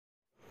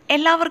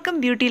എല്ലാവർക്കും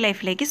ബ്യൂട്ടി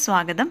ലൈഫിലേക്ക്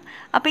സ്വാഗതം.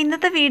 അപ്പോൾ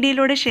ഇന്നത്തെ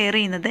വീഡിയോയിലൂടെ ഷെയർ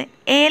ചെയ്യുന്നത്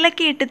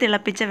ഏലക്കയിട്ട്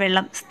തിളപ്പിച്ച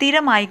വെള്ളം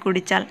സ്ഥിരമായി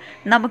കുടിച്ചാൽ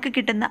നമുക്ക്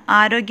കിട്ടുന്ന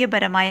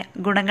ആരോഗ്യപരമായ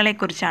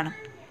ഗുണങ്ങളെക്കുറിച്ചാണ്.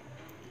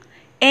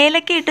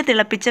 ഏലക്കയിട്ട്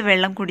തിളപ്പിച്ച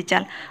വെള്ളം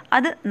കുടിച്ചാൽ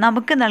അത്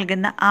നമുക്ക്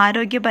നൽകുന്ന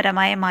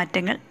ആരോഗ്യപരമായ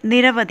മാറ്റങ്ങൾ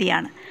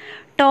നിരവധിയാണ്.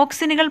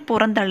 ടോക്സിനുകൾ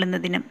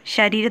പുറന്തള്ളുന്നതിനും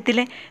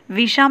ശരീരത്തിലെ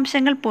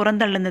വിഷാംശങ്ങൾ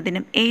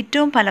പുറന്തള്ളുന്നതിനും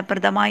ഏറ്റവും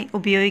ഫലപ്രദമായി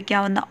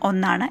ഉപയോഗിക്കാവുന്ന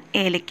ഒന്നാണ്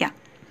ഏലക്ക.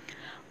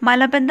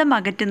 മലബന്ധം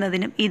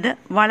അകറ്റുന്നതിനും ഇത്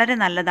വളരെ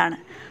നല്ലതാണ്.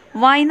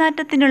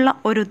 വായ്നാറ്റത്തിനുള്ള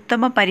ഒരു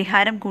ഉത്തമ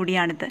പരിഹാരം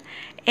കൂടിയാണിത്.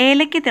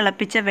 ഏലയ്ക്ക്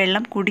തിളപ്പിച്ച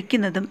വെള്ളം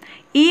കുടിക്കുന്നതും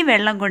ഈ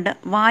വെള്ളം കൊണ്ട്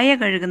വായ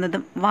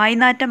കഴുകുന്നതും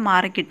വായ്നാറ്റം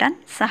മാറിക്കിട്ടാൻ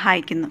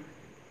സഹായിക്കുന്നു.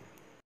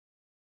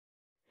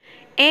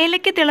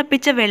 ഏലയ്ക്ക്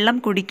തിളപ്പിച്ച വെള്ളം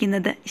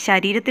കുടിക്കുന്നത്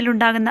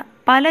ശരീരത്തിലുണ്ടാകുന്ന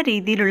പല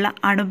രീതിയിലുള്ള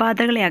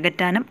അണുബാധകളെ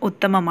അകറ്റാനും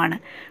ഉത്തമമാണ്.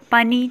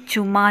 പനി,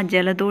 ചുമ,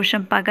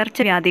 ജലദോഷം,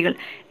 പകർച്ചവ്യാധികൾ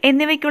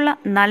എന്നിവയ്ക്കുള്ള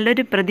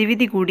നല്ലൊരു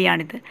പ്രതിവിധി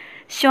കൂടിയാണിത്.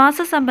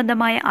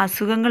 ശ്വാസസംബന്ധമായ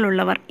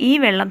അസുഖങ്ങളുള്ളവർ ഈ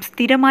വെള്ളം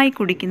സ്ഥിരമായി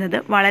കുടിക്കുന്നത്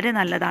വളരെ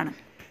നല്ലതാണ്.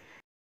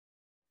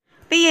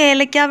 ഈ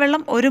ഏലക്ക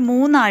വെള്ളം ഒരു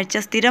 3 ആഴ്ച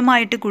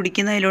സ്ഥിരമായിട്ട്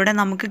കുടിക്കുന്നതിലൂടെ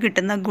നമുക്ക്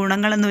കിട്ടുന്ന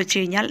ഗുണങ്ങളെന്ന് വെച്ച്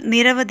കഴിഞ്ഞാൽ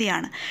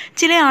നിരവധിയാണ്.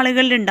 ചില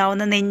ആളുകളിൽ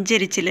ഉണ്ടാവുന്ന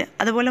നെഞ്ചെരിച്ചിൽ,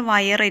 അതുപോലെ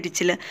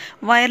വയറെരിച്ചിൽ,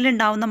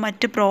 വയറിലുണ്ടാവുന്ന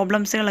മറ്റ്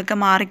പ്രോബ്ലംസുകളൊക്കെ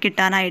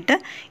മാറിക്കിട്ടാനായിട്ട്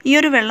ഈ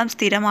ഒരു വെള്ളം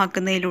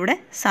സ്ഥിരമാക്കുന്നതിലൂടെ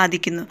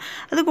സാധിക്കുന്നു.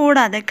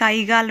 അതുകൂടാതെ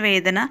കൈകാൽ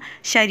വേദന,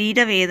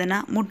 ശരീരവേദന,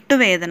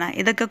 മുട്ടുവേദന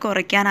ഇതൊക്കെ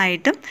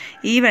കുറയ്ക്കാനായിട്ടും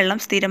ഈ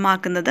വെള്ളം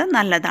സ്ഥിരമാക്കുന്നത്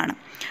നല്ലതാണ്.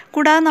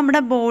 കൂടാതെ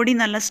നമ്മുടെ ബോഡി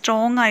നല്ല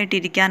സ്ട്രോങ്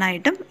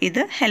ആയിട്ടിരിക്കാനായിട്ടും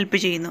ഇത് ഹെൽപ്പ്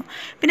ചെയ്യുന്നു.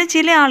 പിന്നെ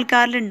ചില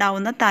ആൾക്കാരിൽ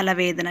ഉണ്ടാവുന്ന തലവേദന,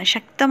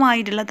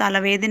 ശക്തമായിട്ടുള്ള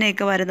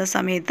തലവേദനയൊക്കെ വരുന്ന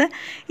സമയത്ത്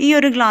ഈ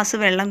ഒരു ഗ്ലാസ്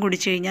വെള്ളം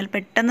കുടിച്ചു കഴിഞ്ഞാൽ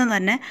പെട്ടെന്ന്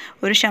തന്നെ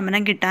ഒരു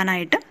ശമനം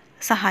കിട്ടാനായിട്ട്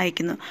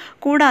സഹായിക്കുന്നു.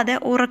 കൂടാതെ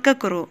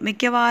ഉറക്കക്കുറവ്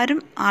മിക്കവാറും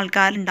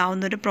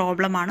ആൾക്കാരുണ്ടാവുന്നൊരു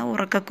പ്രോബ്ലമാണ്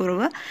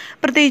ഉറക്കക്കുറവ്,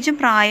 പ്രത്യേകിച്ചും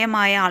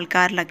പ്രായമായ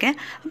ആൾക്കാരിലൊക്കെ.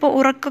 അപ്പോൾ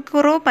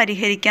ഉറക്കക്കുറവ്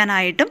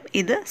പരിഹരിക്കാനായിട്ടും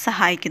ഇത്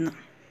സഹായിക്കുന്നു.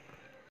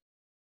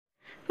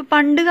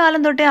 പണ്ട്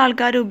കാലം തൊട്ടേ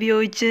ആൾക്കാർ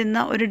ഉപയോഗിച്ചിരുന്ന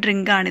ഒരു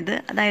ഡ്രിങ്കാണിത്.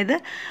 അതായത്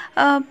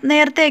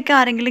നേരത്തെയൊക്കെ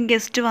ആരെങ്കിലും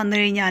ഗസ്റ്റ് വന്നു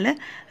കഴിഞ്ഞാൽ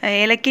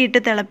ഏലക്കയിട്ട്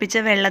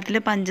തിളപ്പിച്ച വെള്ളത്തിൽ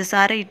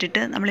പഞ്ചസാര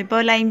ഇട്ടിട്ട്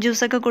നമ്മളിപ്പോൾ ലൈം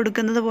ജ്യൂസൊക്കെ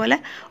കൊടുക്കുന്നത് പോലെ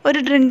ഒരു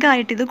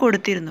ഡ്രിങ്കായിട്ട് ഇത്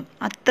കൊടുത്തിരുന്നു.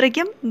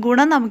 അത്രയ്ക്കും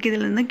ഗുണം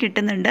നമുക്കിതിൽ നിന്ന്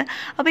കിട്ടുന്നുണ്ട്.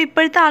 അപ്പോൾ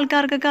ഇപ്പോഴത്തെ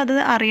ആൾക്കാർക്കൊക്കെ അത്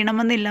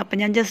അറിയണമെന്നില്ല.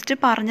 അപ്പോൾ ഞാൻ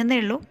ജസ്റ്റ്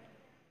പറഞ്ഞതേ ഉള്ളൂ.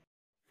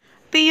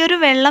 അപ്പോൾ ഈ ഒരു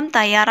വെള്ളം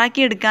തയ്യാറാക്കി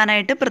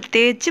എടുക്കാനായിട്ട്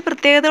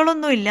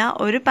പ്രത്യേകതകളൊന്നുമില്ല.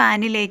 ഒരു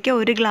പാനിലേക്ക്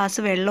 1 ഗ്ലാസ്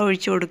വെള്ളം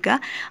ഒഴിച്ചു കൊടുക്കുക.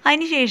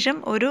 അതിനുശേഷം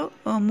ഒരു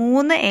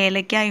 3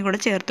 ഏലക്കായും കൂടെ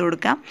ചേർത്ത്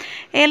കൊടുക്കുക.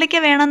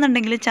 ഏലക്ക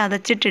വേണമെന്നുണ്ടെങ്കിൽ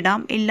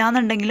ചതച്ചിട്ടിടാം,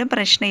 ഇല്ലാന്നുണ്ടെങ്കിലും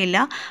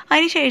പ്രശ്നമില്ല.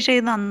 അതിനുശേഷം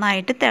ഇത്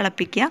നന്നായിട്ട്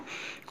തിളപ്പിക്കുക.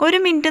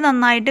 1 മിനിറ്റ്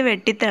നന്നായിട്ട്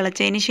വെട്ടി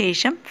തിളച്ചതിന്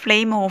ശേഷം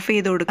ഫ്ലെയിം ഓഫ്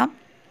ചെയ്ത് കൊടുക്കാം.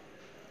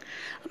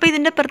 അപ്പോൾ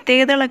ഇതിൻ്റെ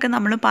പ്രത്യേകതകളൊക്കെ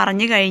നമ്മൾ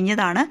പറഞ്ഞു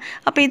കഴിഞ്ഞതാണ്.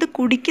 അപ്പോൾ ഇത്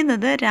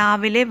കുടിക്കുന്നത്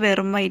രാവിലെ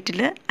വെറും വയറ്റിൽ,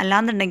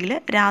 അല്ലാന്നുണ്ടെങ്കിൽ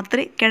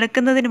രാത്രി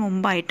കിടക്കുന്നതിന്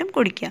മുമ്പായിട്ടും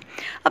കുടിക്കുക.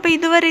 അപ്പോൾ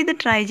ഇതുവരെ ഇത്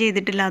ട്രൈ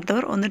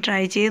ചെയ്തിട്ടില്ലാത്തവർ ഒന്ന്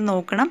ട്രൈ ചെയ്ത്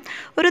നോക്കണം.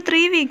 ഒരു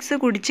 3 വീക്സ്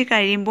കുടിച്ച്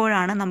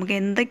കഴിയുമ്പോഴാണ് നമുക്ക്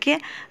എന്തൊക്കെ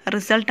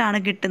റിസൾട്ടാണ്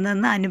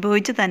കിട്ടുന്നതെന്ന്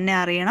അനുഭവിച്ച് തന്നെ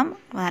അറിയണം.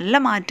 നല്ല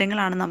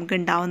മാറ്റങ്ങളാണ് നമുക്ക്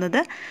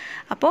ഉണ്ടാവുന്നത്.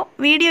 അപ്പോൾ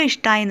വീഡിയോ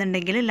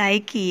ഇഷ്ടമായെന്നുണ്ടെങ്കിൽ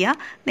ലൈക്ക് ചെയ്യുക.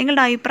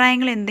 നിങ്ങളുടെ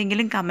അഭിപ്രായങ്ങൾ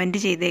എന്തെങ്കിലും കമൻറ്റ്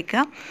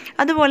ചെയ്തേക്കുക.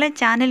 അതുപോലെ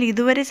ചാനൽ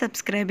ഇതുവരെ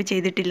സബ്സ്ക്രൈബ്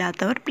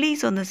ചെയ്തിട്ടില്ലാത്തവർ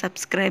പ്ലീസ് ഒന്ന്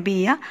സബ്സ്ക്രൈബ്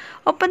ചെയ്യുക.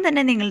 ഒപ്പം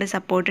തന്നെ നിങ്ങളുടെ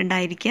സപ്പോർട്ട്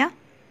ഉണ്ടായിരിക്കുക.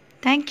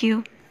 താങ്ക്